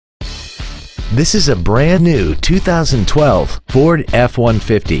This is a brand new 2012 Ford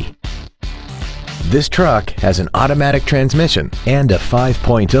F-150. This truck has an automatic transmission and a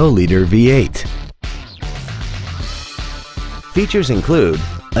 5.0-liter V8. Features include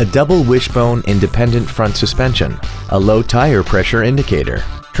a double wishbone independent front suspension, a low tire pressure indicator,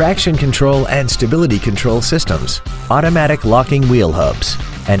 traction control and stability control systems, automatic locking wheel hubs,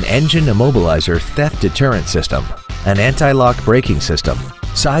 an engine immobilizer theft deterrent system, an anti-lock braking system,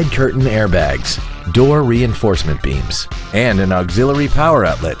 side curtain airbags, door reinforcement beams, and an auxiliary power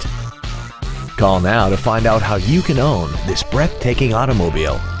outlet. Call now to find out how you can own this breathtaking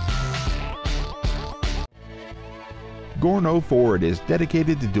automobile. Gorno Ford is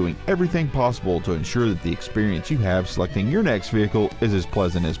dedicated to doing everything possible to ensure that the experience you have selecting your next vehicle is as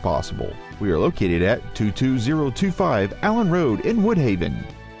pleasant as possible. We are located at 22025 Allen Road in Woodhaven.